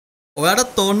ඔයාට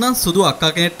තෝරන සුදු අක්කා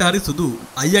කෙනෙක්ට හරි සුදු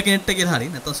අයියා කෙනෙක්ට කියලා හරි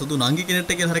නැත්නම් සුදු නංගි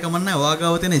කෙනෙක්ට කියලා හරි කමන්නේ ඔයා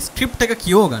ගාව තියෙන ස්ක්‍රිප්ට් එක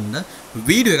කියව ගන්න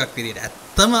වීඩියෝ එකක් විදියට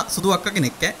ඇත්තම සුදු අක්කා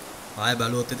කෙනෙක් ආය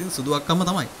බැලුවොත් ඉතින් සුදු අක්කම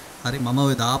තමයි හරි මම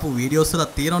ඔය දාපු වීඩියෝස් වල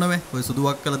තියෙනවනේ ඔය සුදු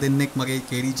අක්කලා දෙන්නෙක් මගේ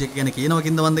KDJ එක ගැන කියනවා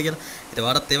කින්දවන්ද කියලා ඊට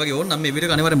වඩාත් ඒ වගේ ඕන නම් මේ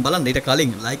වීඩියෝ එක අනිවාර්යෙන් බලන්න ඊට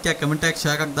කලින් ලයික් එකක් කමෙන්ට් එකක්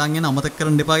ෂෙයා එකක් දාන්න යන අමතක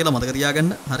කරන්න එපා කියලා මතක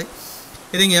තියාගන්න හරි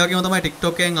ඉතින් ඒ වගේම තමයි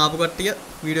TikTok එකෙන් ආපු කට්ටිය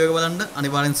වීඩියෝ එක බලන්න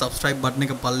අනිවාර්යෙන් subscribe button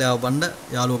එක පල්ලෙහාව බන්න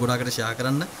යාළුවෝ ගොඩාකට ෂෙයා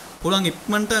කරන්න පුළුවන්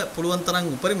ඉක්මනට පුළුවන් තරම්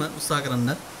උපරිම උත්සාහ කරන්න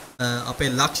අපේ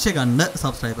ලක්ෂ්‍ය ගන්න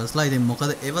subscribersලා ඉතින්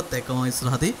මොකද ඒවත් එකම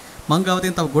ඉස්සරහදී මං ගාව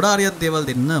තියෙන තව ගොඩාරියක් දේවල්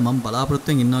දෙන්න මම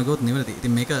බලාපොරොත්තු වෙමින් ඉන්නවා ගියොත් නෙවෙයි.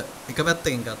 ඉතින් මේක එක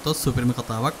පැත්තකින් ගත්තොත් සුපිරිම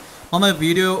කතාවක්. මම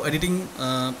වීඩියෝ එඩිටිං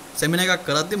සෙමිනාර් එකක්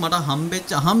කරද්දි මට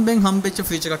හම්බෙච්ච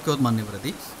ෆීචර් එකක් කිව්වොත් මම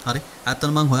නෙවෙයි. හරි.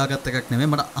 ඇත්තටම මං හොයාගත්ත එකක් නෙමෙයි.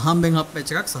 මට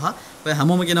හම්බෙච්ච එකක් සහ ඔය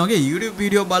හැමෝම කියනවා වගේ YouTube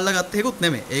වීඩියෝ බලලා ගත්ත එකකුත්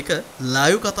නෙමෙයි. ඒක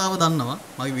ලයිව් කතාව දන්නවා.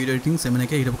 මගේ වීඩියෝ එඩිටිං සෙමිනාර්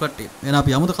එකේ හිටපු කට්ටිය. එහෙනම්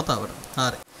අපි යමුද කතාවට.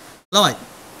 හරි. ළමයි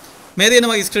මේ දෙන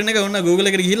මගේ ස්ක්‍රීන් එක ඔන්න Google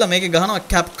එකට ගිහිල්ලා මේකේ ගහනවා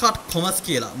CapCut Commerce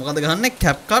කියලා. මොකද ගහන්නේ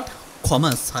CapCut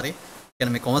Commerce. හරි.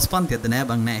 කියන්නේ මේ commerce පන්තියක්ද නෑ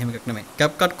බං නෑ එහෙම එකක් නෙමෙයි.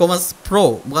 CapCut Commerce Pro.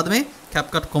 මොකද මේ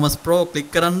CapCut Commerce Pro ක්ලික්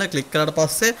කරන්න ක්ලික් කරාට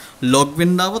පස්සේ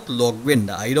login දාවොත් log වෙන්න.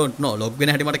 I don't know log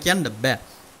වෙන හැටි මට කියන්න බෑ.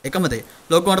 එකම දේ.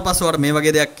 log වුණාට පස්සේ ඔයාලට මේ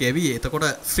වගේ දෙයක් එවි. එතකොට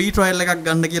free trial එකක්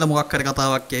ගන්න කියලා මොකක් හරි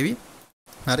කතාවක් එවි.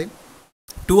 හරි.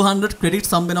 200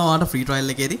 credits හම්බෙනවා ඔයාලට free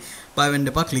trial එකේදී. බය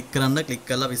වෙන්න එපා ක්ලික් කරන්න ක්ලික්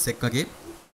කරලා 21 වගේ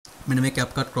මෙන්න මේ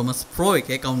CapCut Commerce Pro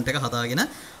එකේ account එක හදාගෙන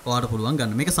ඔයාලට පුළුවන්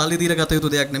ගන්න. මේක සල්ලි දීලා ගත යුතු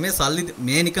දෙයක් නෙමෙයි. සල්ලි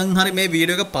මේ නිකන් හරි මේ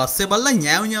වීඩියෝ එක පස්සේ බලලා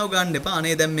ඤෑව් ඤෑව් ගන්න එපා.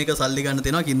 අනේ දැන් මේක සල්ලි ගන්න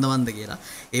තියෙනවා කින්දවන්ද කියලා.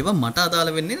 ඒව මට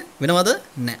අදාළ වෙන්නේ වෙනවද?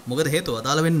 නැහැ. මොකද හේතුව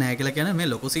අදාළ වෙන්නේ නැහැ කියලා කියන්නේ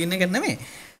මේ ලොකු සීන් එකක් නෙමෙයි.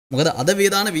 මොකද අද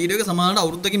වේදාන වීඩියෝ එක සමහරවිට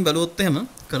අවුරුද්දකින් බැලුවොත් එහෙම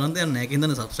කරන්න දෙයක් නැහැ.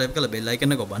 ඒකින්දනේ subscribe කරලා bell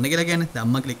icon එක ඔබන්න කියලා කියන්නේ.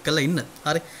 දැම්ම ක්ලික් කරලා ඉන්න.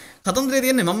 හරි. කතන්දරේ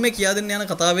තියෙන්නේ මම මේ කියා දෙන්න යන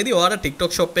කතාවේදී ඔයාලා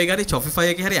TikTok shop එකේ හරි Shopify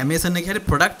එකේ හරි Amazon එකේ හරි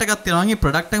product එකක් තියෙනවා නම් ඒ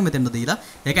product එක මෙතෙන්ට දීලා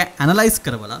ඒක analyze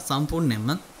කරවලා සම්පූර්ණයෙන්ම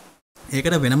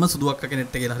ඒකට වෙනම සුදු අක්ක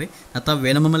කෙනෙක්ට කියලා හරි නැත්නම්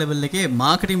වෙනමම level එකේ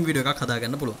marketing video එකක්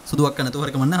හදාගන්න පුළුවන්. සුදු අක්ක නැතුව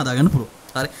හරි කමන්නේ හදාගන්න පුළුවන්.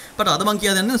 හරි. but අද මම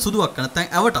කියා දෙන්නේ සුදු අක්ක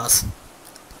නැත්නම් avatars.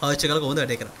 පාවිච්චි කරලා කොහොමද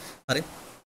වැඩේ කරන්නේ. හරි.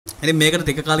 ඉතින් මේකට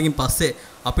ටික කාලෙකින් පස්සේ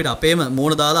අපිට අපේම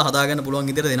මෝන දාලා හදාගන්න පුළුවන්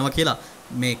විදිහට දෙනවා කියලා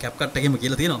මේ CapCut එකේම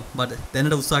කියලා තියෙනවා. but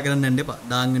දැනට උත්සාහ කරන්න යන්න එපා.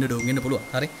 දාන් වෙන ඩෝන් වෙන්න පුළුවන්.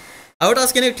 හරි.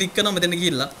 avatars කෙනෙක් ක්ලික් කරනවා මෙතන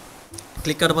ගිහිල්ලා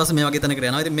ක්ලික් කරලා පස්සේ මේ වගේ තැනකට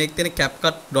යනවා. ඉතින් මේක තියෙන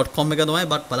CapCut.com එක තමයි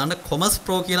but බලන්න Commerce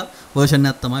Pro කියලා version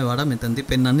එකක් තමයි ඔයාලා මෙතනදී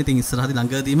පෙන්වන්නේ. ඉතින් ඉස්සරහදී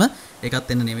ළඟදීම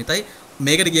ඒකත් එන්න නියමිතයි.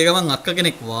 මේකට ගිය ගමන් අක්ක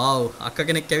කෙනෙක් වාව් අක්ක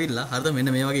කෙනෙක් ඇවිල්ලා හරිද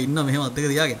මෙන්න මේ වගේ ඉන්නවා මෙහෙම අත් දෙක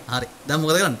තියාගෙන. හරි. දැන්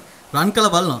මොකද කරන්නේ? run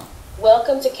කරලා බලනවා.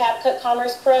 Welcome to CapCut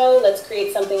Commerce Pro. Let's create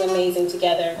something amazing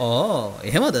together.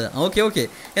 එහෙමද? Okay.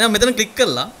 එහෙනම් මෙතන ක්ලික්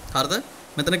කරලා හරිද?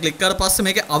 මෙතන ක්ලික් කරලා පස්සේ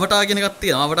මේකේ avatar කියන එකක්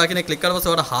තියෙනවා. avatar කියන එක ක්ලික් කරලා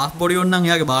පස්සේ ඔයාලට half body ඕන නම්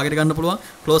එයාගේ භාගයට ගන්න පුළුවන්.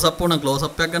 close up ඕන නම් close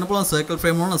up එකක් ගන්න පුළුවන්. circle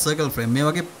frame ඕන නම් circle frame. මේ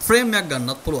වගේ frame එකක්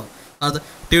ගන්නත් පුළුවන්. හරිද?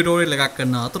 ටියුටෝරියල් එකක්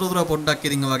කරනවා. අතුරුදුර පොඩ්ඩක්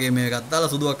ඉතින් ඔය වගේ මේකක්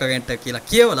දාලා සුදු අක්ක ගැන්ට කියලා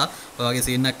කියවලා ඔය වගේ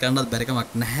සීන් එකක් කරන්නත් බැරි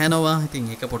කමක් නැහැනවා. ඉතින්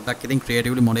ඒක පොඩ්ඩක් ඉතින්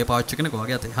creatively මොලේ පාවිච්චි කරන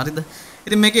කොහොගේ අතේ. හරිද?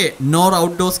 ඉතින් මේකේ Nor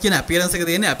Outdoors කියන appearance එක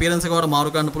තියෙන්නේ. appearance එක ඔයාලට මාරු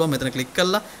කරන්න පුළුවන්. මෙතන ක්ලික්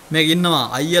කරලා මේක ඉන්නවා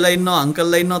අයියලා ඉන්නවා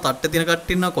අංකල්ලා ඉන්නවා තට්ටේ තියෙන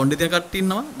කට්ටිය ඉන්නවා කොණ්ඩේ තියෙන කට්ටිය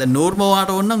ඉන්නවා. දැන් නූර්ම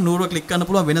ඔයාලට ඕන නම් නූර්ව ක්ලික් කරන්න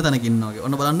පුළුවන් වෙන තැනක ඉන්නවා වගේ.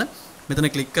 ඔන්න බලන්න. මෙතන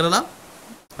ක්ලික් කරලා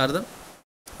හරිද?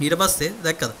 ඊට පස්සේ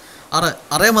දැක්කද?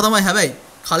 අරයම තමයි හැබැයි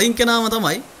කලින් කෙනාම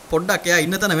තමයි පොඩ්ඩක් එයා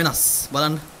ඉන්න තැන වෙනස්.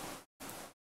 බලන්න.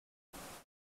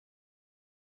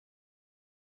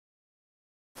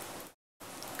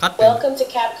 Welcome to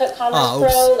CapCut Commerce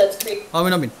Pro. Let's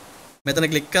create. මෙතන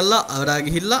ක්ලික් කරලා අවරා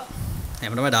ගිහිල්ලා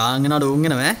එහෙමම ඩාන් වෙනවා ඩෝන්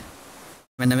වෙනවා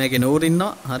මෙන්න මේකේ නූර්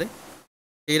ඉන්නවා හරි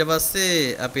ඊට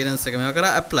පස්සේ අපියරන්ස් එක මේවා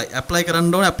කරා ඇප්ලයි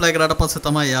කරන්න ඕනේ ඇප්ලයි කරාට පස්සේ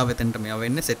තමයි යා වෙතෙන්ට මේවා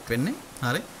වෙන්නේ සෙට් වෙන්නේ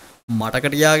හරි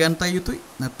මටකට තියාගන්නයි යුතුයි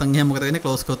නැත්තම් එහෙනම් මොකද වෙන්නේ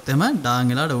ක්ලෝස් කරොත් එහෙම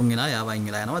ඩාන් වෙලා ඩෝන් වෙලා යා වයින්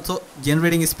වෙලා යනවා සෝ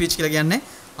ජෙනරේටිංగ్ ස්පීච් කියලා කියන්නේ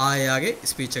ආයාගේ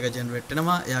ස්පීච් එක ජෙනරේට්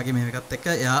වෙනවා එයාගේ මේකත් එක්ක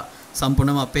එයා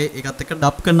සම්පූර්ණයෙන්ම අපේ ඒකත් එක්ක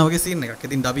ඩබ් කරනවා වගේ සීන් එකක්.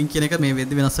 ඉතින් ඩබින් කියන එක මේ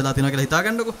වෙද්දි වෙනස් වෙලා තියෙනවා කියලා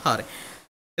හිතාගන්නකෝ. හරි.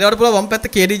 ඊට පුළුවන් වම්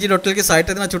පැත්තේ kdg.lk ගේ සයිට්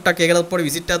එක දෙනවා චුට්ටක් ඒකලත් පොඩි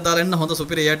විසිට් එකක් දාලා එන්න හොඳ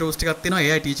සුපිරි AI tools ටිකක් තියෙනවා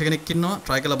AI ටීචර් කෙනෙක් ඉන්නවා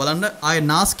try කරලා බලන්න ආයේ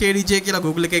nas kdj කියලා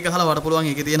Google එකේ ගහලා වඩ පුළුවන්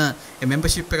ඒකේ තියෙන මේ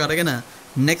membership එක අරගෙන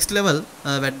next level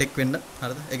වැඩෙක් වෙන්න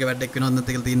හරිද ඒක වැඩෙක් වෙනවද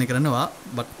නැත්ද කියලා තීරණය කරන්න වා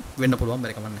but වෙන්න පුළුවන්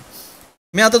බැරි කමන්නේ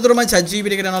මේ අතරතුර මම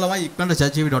chatgpt එකට යනවා ළමයි ඉක්මනට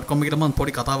chatgpt.com එකට මම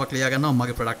පොඩි කතාවක් ලියා ගන්නවා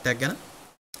මගේ product එකක් ගැන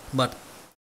but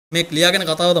මේ ලියාගෙන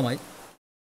කතාව තමයි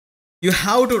you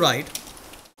have to write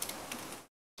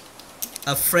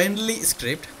a friendly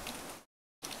script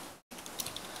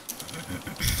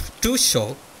to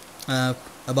show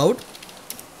about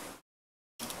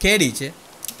KDJ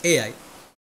AI,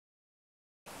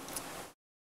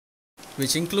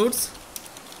 which includes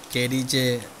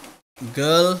KDJ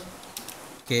girl,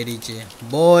 KDJ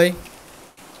boy,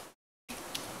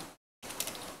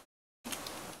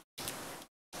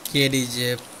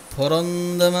 KDJ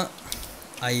පොරොන්දම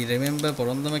I remember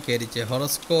පොරොන්දම KDJ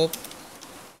horoscope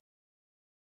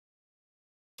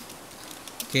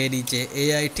KDJ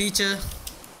AI teacher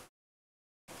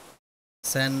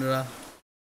Sandra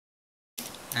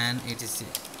and etc.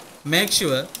 Make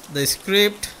sure the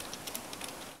script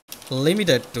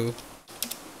limited to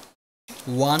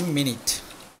 1 minute.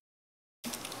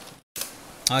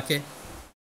 Okay.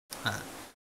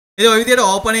 This is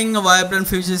opening a vibrant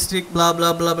futuristic blah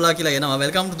blah blah blah කියලා එනවා.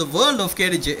 Welcome to the world of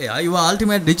KDJ AI, your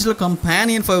ultimate digital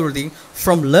companion for everything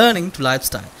from learning to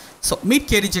lifestyle. So meet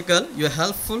KDJ Girl, your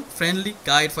helpful, friendly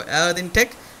guide for everything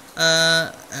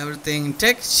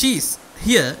tech. She's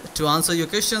here to answer your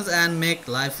questions and make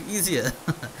life easier.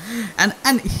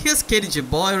 and here's KDJ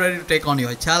Boy ready to take on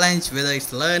your challenge, whether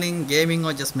it's learning, gaming,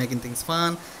 or just making things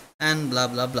fun and blah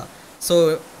blah blah. So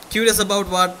curious about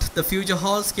what the future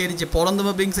holds, KDJ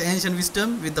Porandama brings ancient wisdom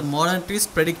with the modern twist,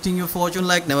 predicting your fortune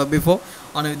like never before.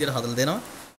 On a video hadal dena.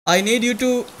 I need you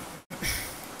to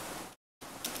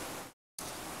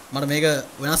මට මේක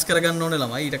වෙනස් කරගන්න ඕනේ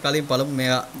ළමයි. ඊට කලින් බලමු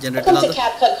මේක ජෙනරේට් Welcome කරලා. to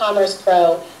CapCut Commerce Pro.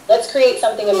 Let's create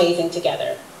something amazing together.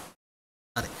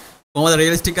 හරි. කොහොමද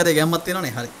රියලිස්ටික් අතේ ගැම්මක්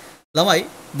තියෙනවනේ. හරි. ළමයි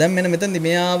දැන් මෙන්න මෙතනදි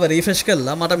මෙයාව රිෆ්‍රෙෂ්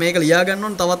කරලා මට මේක ලියා ගන්න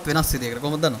ඕනේ තවත් වෙනස් විදියකට.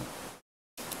 කොහොමද දන්නවද?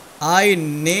 I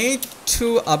need to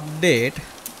update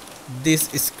this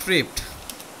script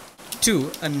to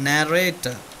a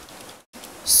narrator.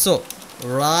 So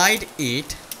write it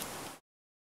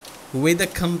with a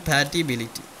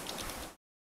compatibility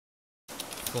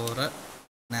for a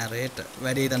narrator.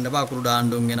 වැඩි හිතන්න එපා අකුරු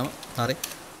දාන්න වෙනවා. හරි.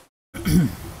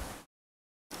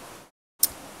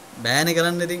 බෑනේ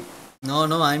කරන්න ඉතින්. No,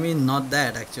 I mean not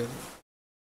that actually.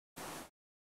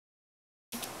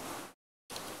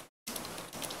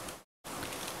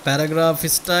 Paragraph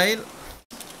style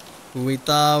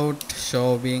without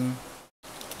showing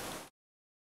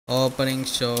opening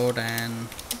shot and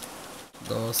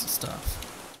those stuff.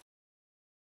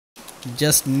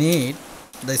 Just need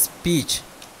the speech.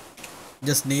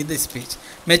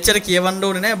 මෙච්චර කියවන්න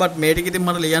ඕනේ නෑ, but මේ ටික ඉතින්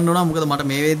මට ලියන්න ඕන. මොකද මට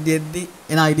මේ වෙද්දි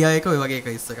එන අයිඩියා එක ඔය වගේ එක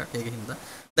ඉස්ස එකක්. ඒක හින්දා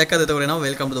දැක්කද? එතකොට එනවා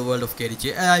welcome to the world of KDJ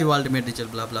AI, ultimate digital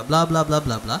blah blah blah blah blah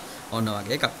blah blah ඔන්න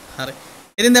වගේ එකක්. හරි.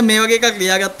 ඉතින් දැන් මේ වගේ එකක්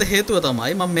ලියාගත්ත හේතුව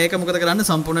තමයි මම මේක මොකද කරන්නේ,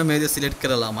 සම්පූර්ණයෙන් මේ විදිහට සිලෙක්ට්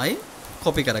කරලාමයි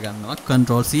copy කරගන්නවා.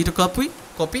 Control C to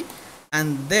copy and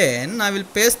then I will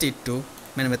paste it to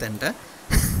මෙන්න මෙතනට.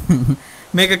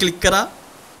 මේක ක්ලික් කරා.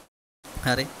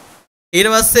 හරි. ඊට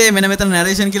පස්සේ මෙන්න මෙතන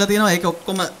narration කියලා තියෙනවා. ඒක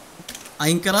ඔක්කොම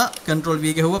අයින් කරා control V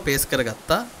ගහුවා paste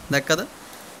කරගත්තා. දැක්කද?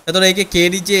 එතකොට ඒකේ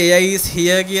KDJ AI is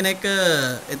here කියන එක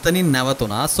එතනින්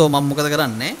නැවතුණා. so මම මොකද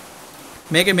කරන්නේ?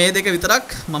 මේකේ මේ දෙක විතරක්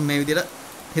මම මේ විදිහට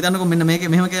හිතන්නකො මෙන්න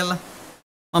මේකේ මෙහෙම කෑල්ල.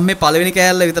 මම මේ පළවෙනි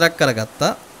කෑල්ල විතරක්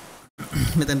කරගත්තා.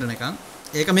 මෙතෙන්ට නිකන්.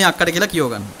 ඒක මේ අක්කට කියලා කියව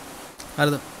ගන්න.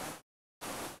 හරිද?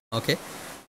 ඕකේ.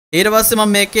 ඊට පස්සේ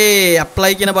මම මේකේ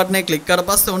apply කියන බටන් එක ක්ලික් කරලා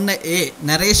පස්සේ ඔන්න ඒ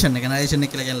narration එක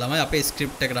කියලා කියන ළමයි අපේ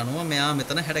script එකට අනුව මෙයා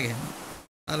මෙතන හැඩ ගහනවා.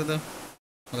 හරිද?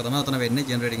 මොකද තමයි උතන වෙන්නේ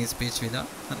generating speech විලා.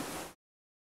 හරි.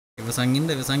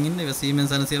 ඉවසීමෙන්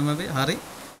සනසියම වේ. හරි.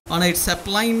 on it's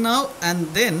applying now and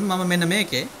then මම මෙන්න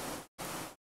මේකේ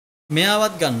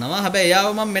මෙයාවත් ගන්නවා. හැබැයි එයාව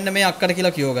මම මෙන්න මේ අක්කට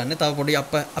කියලා කියව ගන්න. තව පොඩි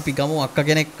අපි ගමු අක්ක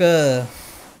කෙනෙක්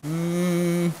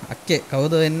අක්කේ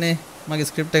කවුද වෙන්නේ? මගේ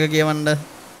ස්ක්‍රිප්ට් එක කියවන්න.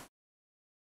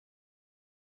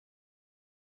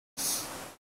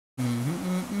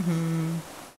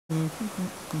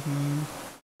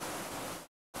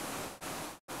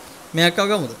 මේ අක්කව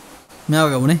ගමුද? මෙයාව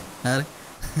ගමුනේ. හරි.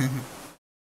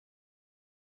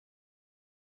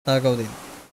 තව කවුද ඉන්නේ?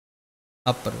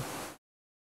 අප්පර.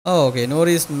 ඕකේ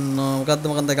නෝරිස්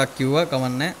මොකද්ද එකක් කිව්වා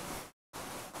කමන්නේ.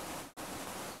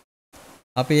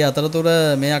 අපි අතරතුර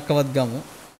මේ අක්කවත් ගමු.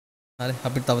 හරි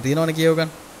අපිට තව තියෙනවනේ කියව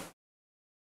ගන්න.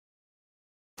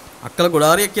 අක්කලා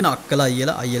ගොඩාරියක් කියන අක්කලා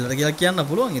අයියලාට කියලා කියන්න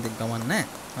පුළුවන් ඉතින් කමන්නේ.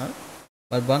 හරි.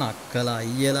 බලන්න අක්කලා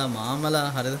අයියලා මාමලා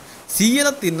හරිද?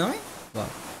 සීයලත් ඉන්නවනේ. වා.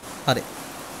 හරි.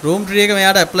 room tree එක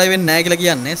මෙයාට apply වෙන්නේ නැහැ කියලා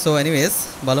කියන්නේ. so anyways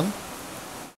බලමු.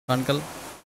 run කළා.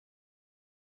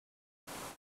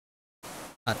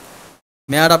 හරි.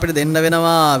 මෙයාට අපිට දෙන්න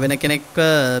වෙනවා වෙන කෙනෙක්ව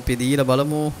අපි දීලා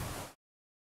බලමු.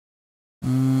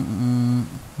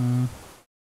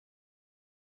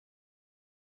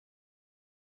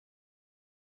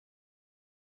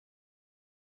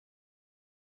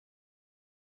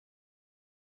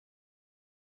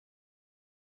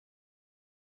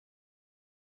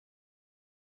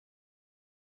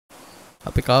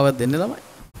 අපි කාවත් දෙන්නේ ළමයි.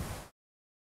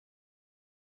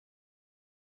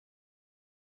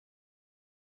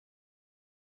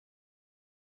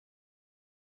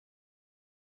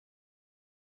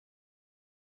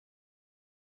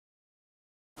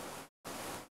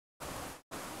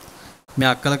 මේ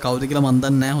අක්කලා කවුද කියලා මන්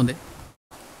දන්නේ නැහැ හොඳේ.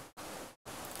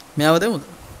 මෙයාව දෙමුද?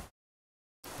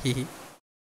 හිහි.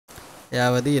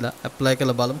 එයාව දීලා ඇප්ලයි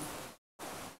කරලා බලමු.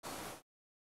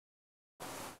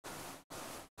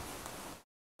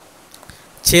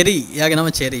 චෙරි. එයාගේ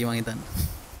නම චෙරි මං හිතන්නේ.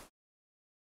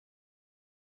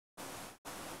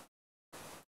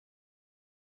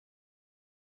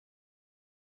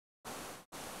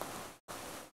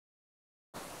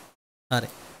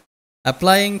 Alright.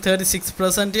 Applying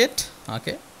 36% yet?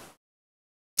 Okay.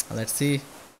 Let's see.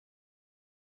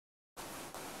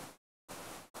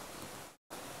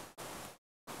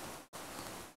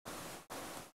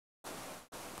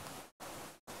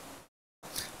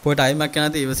 පොයි time එකක්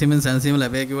යනදී ඉවසීමෙන් සැනසීම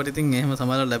ලැබෙයි කිව්වට ඉතින් එහෙම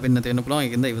සමහරවල් ලැබෙන්නේ නැති වෙන්න පුළුවන්.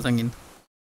 ඒකින්ද ඉවසන් ඉන්න.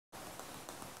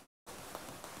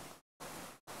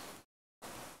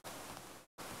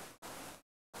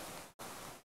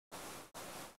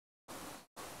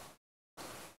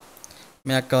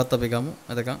 මෙයක්කවත් අපි ගමු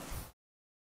එතකන්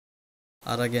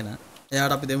අරගෙන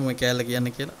එයාට අපි දෙමු මේ කෑල්ල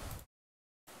කියන්න කියලා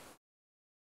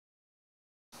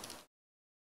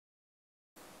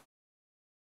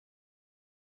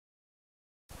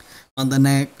මම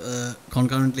දන්නේ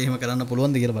කන්කරන්ට්ලි එහෙම කරන්න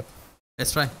පුළුවන්ද කියලා බත්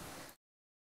let's try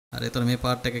හරි එතන මේ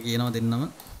පාර්ට් එක කියනවා දෙන්නම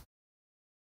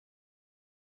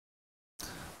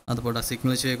අද පොඩක්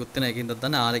සිග්නල් ඉෂුව එකකුත් තියෙනවා ඒකින්ද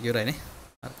දන්නේ ආරේ කියවරයිනේ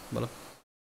හරි බලමු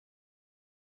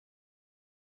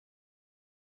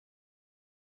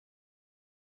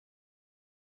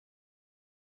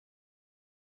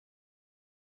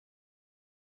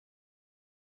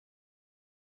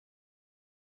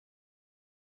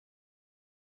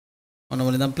ඔන්න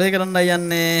මුලින්ම ප්ලේ කරන්නයි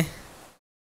යන්නේ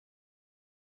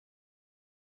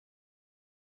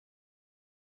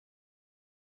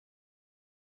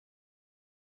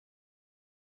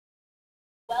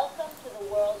Welcome to the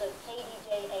world of KDJ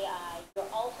AI, your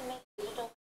ultimate digital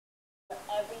for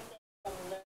everything from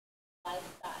learning to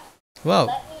lifestyle. wow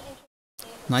Let me introduce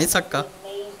you to nice some akka of the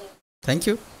amazing. thank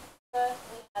you First,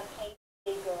 we have KDJ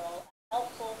Girl, a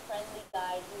helpful, friendly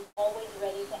guide who's always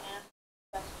ready to answer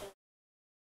questions.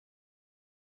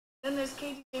 Then there's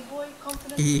KDJ Boy,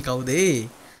 confident. ee කවුද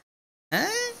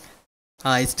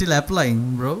it's still applying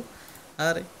bro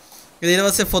හරි ඊට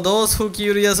පස්සේ for those who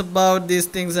curious about these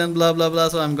things and blah blah blah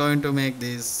so I'm going to make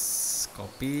this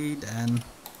copied and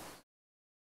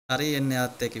හරි එන්නේ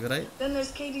ආත් ඒක ඉවරයි Then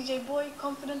there's KDJ Boy,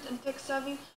 confident and tech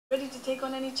savvy, ready to take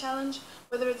on any challenge,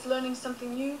 whether it's learning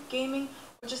something new, gaming,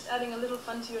 or just adding a little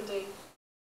fun to your day.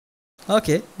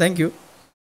 okay thank you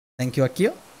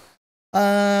Akio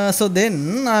so then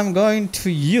I'm going to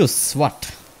use what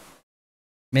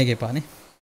මේකේ පානේ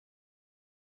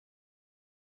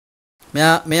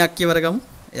මේ අක්කි වරගමු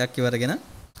ඒ අක්කි වරගෙන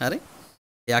හරි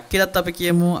ඒ අක්කිලත් අපි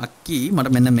කියමු අක්කි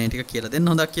මට මෙන්න මේ ටික කියලා දෙන්න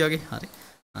හොඳ අක්කි වගේ හරි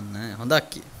අන්න හොඳ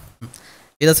අක්කි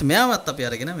ඊට පස්සේ මෙයාවත් අපි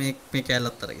අරගෙන මේ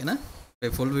කෑල්ලත් අරගෙන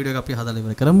මේ ෆුල් වීඩියෝ එක අපි හදලා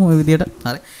ඉවර කරමු ඔය විදියට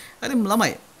හරි හරි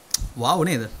ළමයි වාව්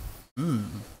නේද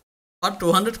මට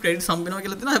 200 ක්‍රෙඩිට්ස් හම්බ වෙනවා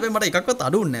කියලා තියෙනවා හැබැයි මට එකක්වත්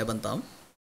අඩු වුන්නේ නැහැ බන් තාම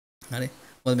හරි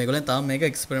මොකද මේගොල්ලන් තාම මේක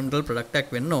එක්ස්පෙරිමෙන්ටල් ප්‍රොඩක්ට් එකක්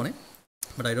වෙන්න ඕනේ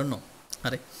but I don't know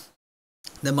හරි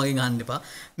දැන් මගෙන් අහන්න එපා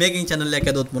මේකෙන් channel එකක්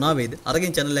හැදුවොත් මොනවා වෙයිද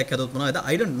අරගෙන් channel එකක් හැදුවොත් මොනවා වෙයිද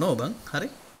I don't know බං හරි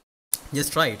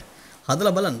just try it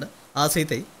හදලා බලන්න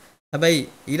ආසෙයිතයි හැබැයි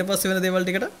ඊට පස්සේ වෙන දේවල්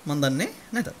ටිකට මම දන්නේ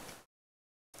නැත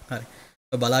හරි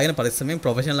ඔය බලාගෙන පරිස්සමෙන්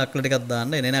ප්‍රොෆෙෂනල් අක්කල ටිකක්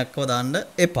දාන්න එනේ අක්කව දාන්න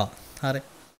එපා හරි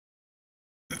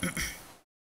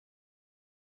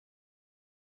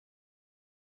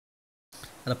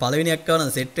අර පළවෙනි අක්කව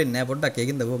නම් සෙට් වෙන්නේ නැහැ පොඩ්ඩක්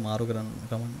ඒකින්ද ඔබ මාරු කරන්න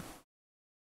කමන්න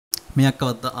මේ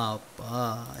අක්කවත් ආපා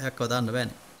අක්කව දාන්න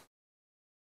බෑනේ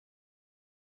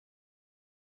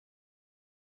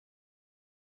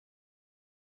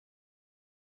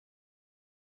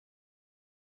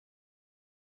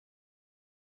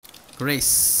ග්‍රේස්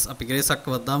අපි ග්‍රේස්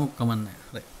අක්කවත් දාමු කමන්නේ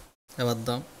හරි ඒවත්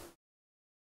දාමු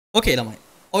ඕකේ ළමයි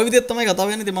ඔය විදිහට තමයි කතා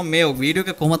වෙන්නේ ඉතින් මම මේ වීඩියෝ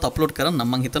එක කොහොමද අප්ලෝඩ් කරන්න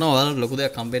මම හිතනවා ඔයාලට ලොකු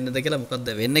දෙයක් හම්බෙන්නේ නැද්ද කියලා මොකද්ද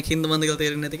වෙන්නේ කින්ද මන්ද කියලා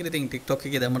තේරෙන්නේ නැති කියලා ඉතින් TikTok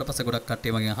එකේ දැම්මට පස්සේ ගොඩක්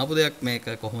කට්ටිය මගෙන් අහපු දෙයක් මේක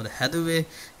කොහොමද හැදුවේ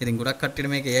ඉතින් ගොඩක්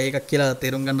කට්ටියට මේක AI එකක් කියලා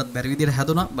තේරුම් ගන්නත් බැරි විදිහට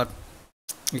හැදුනා බට්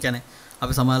ඒ කියන්නේ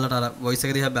අපි සමහරවිට අර වොයිස්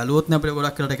එක දිහා බැලුවොත් නේ අපිට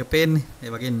ගොඩක් වෙලාට ඒක පේන්නේ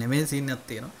ඒ වගේ නෙමෙයි සීන් එකක්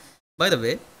තියෙනවා by the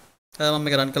way මම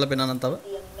මේක රන් කරලා පෙන්නන්නම් තව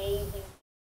The amazing.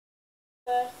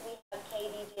 First, we have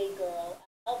KDJ Girl,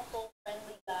 a helpful,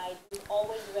 friendly guide who's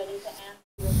always ready to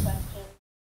answer your questions.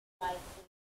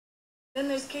 Then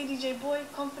there's KDJ Boy,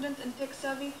 confident and tech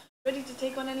savvy, ready to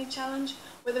take on any challenge,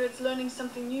 whether it's learning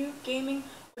something new, gaming,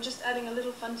 or just adding a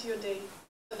little fun to your day.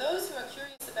 For those who are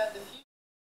curious about the future,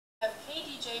 we have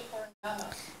KDJ Porangama,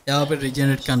 එයා අපිට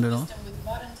රිජෙනරේට් කරන්න වෙනවා system with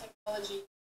modern technology,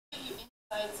 give you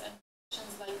insights and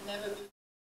predictions like never before.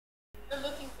 If you're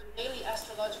looking for daily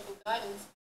astrological guidance,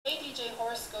 KDJ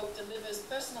Horoscope delivers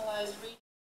personalized readings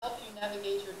to help you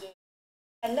navigate your day.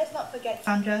 And let's not forget forget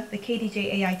Sandra, the KDJ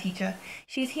AI teacher.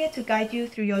 She's here to guide you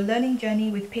through your learning journey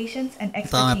with patience and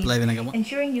expertise,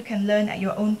 ensuring you can learn at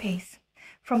your own pace.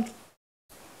 From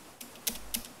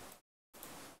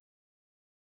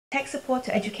tech support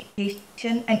to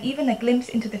education and even a glimpse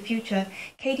into the future,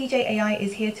 KDJ AI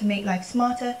is here to make life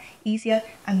smarter, easier,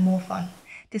 and more fun.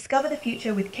 Discover the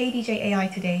future with KDJ AI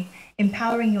today,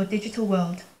 empowering your digital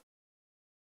world.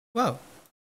 Wow,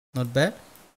 not bad.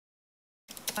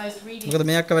 Guys, reading. මොකද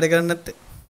මේ අක්ක වැඩ කරන්නේ නැත්තේ?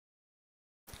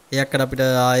 ඒ අක්කට අපිට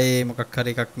ආයේ මොකක්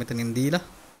හරි එකක් මෙතනින් දීලා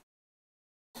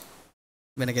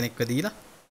වෙන කෙනෙක්ව දීලා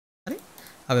හරි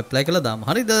අපි ඇප්ලයි කරලා දාමු.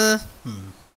 හරිද?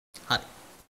 හරි.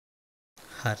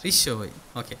 හරි ෂෝයි.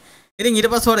 ඕකේ. ඉතින් ඊට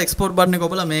පස්සේ ඔයාලා එක්ස්පෝර්ට් බටන් එක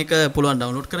ඔබලා මේක පුළුවන්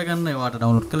ඩවුන්ලෝඩ් කරගන්න. ඔයාලට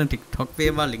ඩවුන්ලෝඩ් කරලා TikTok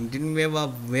වේවා, LinkedIn වේවා,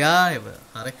 wherever.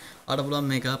 හරි. ඔයාලට පුළුවන්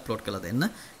මේක අප්ලෝඩ් කරලා දෙන්න.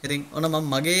 ඉතින් ඔන්න මම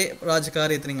මගේ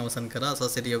රාජකාරිය එතනින් අවසන් කරා.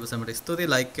 සොසයිටි ඔබ සැමට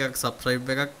ස්තුතියි. ලයික් එකක්, සබ්ස්ක්‍රයිබ්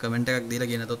එකක්, කමෙන්ට් එකක්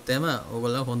දීලා කියන තොත් එහෙම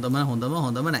ඕගොල්ලෝ හොඳම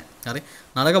නැහැ. හරි.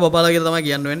 නරක බබාලා කියලා තමයි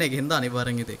කියන්න වෙන්නේ. ඒකෙන්ද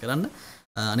අනිවාර්යෙන් ඉතින් කරන්න.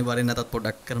 අනිවාර්යෙන් නැතත්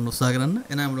පොඩ්ඩක් කරන්න උත්සාහ කරන්න.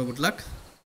 එනනම් good luck.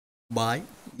 bye.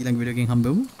 ඊළඟ වීඩියෝ එකකින්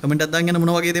හම්බෙමු. කමෙන්ට් එකක් දාන්න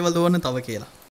මොන වගේ දේවල් දෝවන්න තව කියලා.